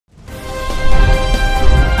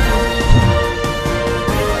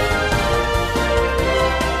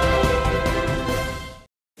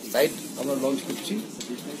Launch করছি,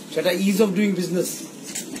 সেটা is of doing business.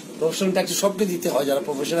 Professional tax সবকে দিতে হয়, যারা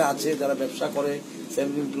প্রফেশনে আছে, যারা ব্যবসা করে,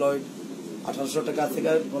 সেলফ এমপ্লয়েড, 1800 টাকা থেকে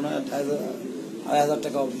 2,500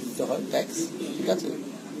 টাকা দিতে হয় ট্যাক্স, ঠিক আছে।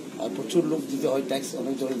 আর প্রচুর লোক দিতে হয় ট্যাক্স,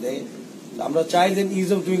 অনেকজনে দেয়। আমরা চাই যে ইজ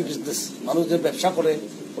অফ ডুইং বিজনেস, মানুষ যে ব্যবসা করে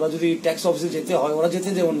ওরা যদি ট্যাক্স অফিসে যেতে হয়, ওরা যেতে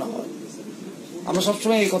যেমন না হয়। আমরা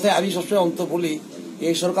সবসময় এই কথায়, আমি সবসময় অন্ত বলি,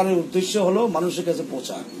 এই সরকারের উদ্দেশ্য হলো মানুষের কাছে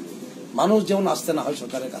পৌঁছা, মানুষ যেমন আসতে না হয়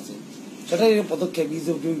সরকারের কাছে, সেটাই পদক্ষেপ। Is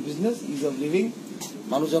of doing business, is of living.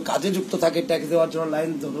 মানুষ যখন কাজে যুক্ত থাকে, ট্যাক্স দেওয়ার জন্য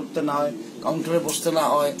লাইন ধরতে না হয়, কাউন্টারে বসতে না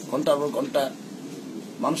হয় ঘন্টার পর ঘন্টা।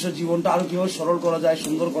 মানুষের জীবনটা আরো কিভাবে সরল করা যায়,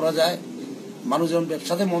 সুন্দর করা যায়, মানুষ যেমন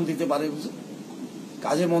ব্যবসাতে মন দিতে পারে,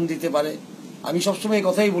 কাজে মন দিতে পারে। আমি সবসময় এই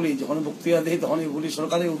কথাই বলি, যখন বক্তৃতা দিই তখনই বলি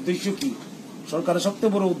সরকারের উদ্দেশ্য কি। সরকারের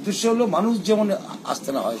সবচেয়ে বড় উদ্দেশ্য হলো মানুষ যেমন আসতে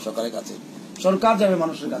না হয় সরকারের কাছে, সরকার যাবে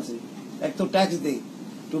মানুষের কাছে। এক তো ট্যাক্স দেয়,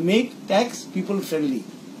 to make tax people friendly.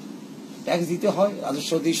 Tax দিতে হয়,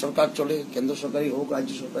 রাজস্ব দিয়ে সরকার চলে, কেন্দ্র সরকারি হোক,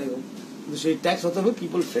 রাজ্য সরকারি হোক, কিন্তু সেই ট্যাক্স হতে হবে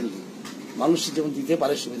পিপল ফ্রেন্ডলি, মানুষ যেমন দিতে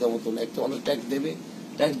পারে সুবিধা মতন। এক তো মানুষ ট্যাক্স দেবে,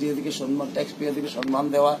 ট্যাক্স দিয়ে দিকে সম্মান, ট্যাক্স পেয়ার দিকে সম্মান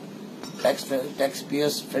দেওয়া, ট্যাক্স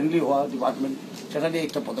পেয়ার্স ফ্রেন্ডলি হওয়া ডিপার্টমেন্ট, সেটা নিয়ে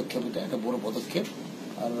একটা পদক্ষেপ, এটা একটা বড় পদক্ষেপ।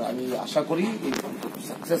 আর আমি আশা করি এই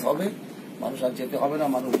সাকসেস হবে, মানুষ আর যেতে হবে না,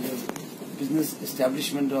 মানুষ বিজনেস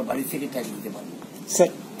এস্টাবলিশমেন্ট বা বাড়ি থেকে ট্যাক্স দিতে পারবে। স্যার,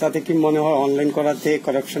 তাতে কি মনে হয় অনলাইন করাতে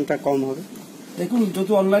কারাপশনটা কম হবে? দেখুন, যত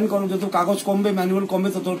অনলাইন করবে, যত কাগজ কমবে, ম্যানুয়াল কমবে,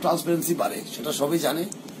 তত ট্রান্সপারেন্সি বাড়ে, সেটা সবাই জানে।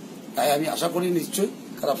 তাই আমি আশা করি নিশ্চয়ই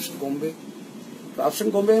কারাপশন কমবে। কারাপশন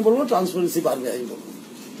কমবে আমি বলবো, ট্রান্সপারেন্সি বাড়বে আমি বলবো,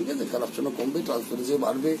 ঠিক আছে। কারাপশনও কমবে, ট্রান্সপারেন্সি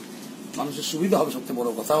বাড়বে, মানুষের সুবিধা হবে। সবচেয়ে বড়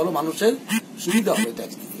কথা হলো মানুষের সুবিধা হবে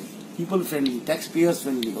ট্যাক্স দিতে, people friendly, tax pairs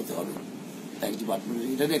friendly হতে হবে ট্যাক্স ডিপার্টমেন্ট।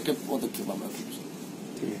 এটারই একটা পদক্ষেপ আমরা।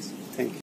 ঠিক আছে।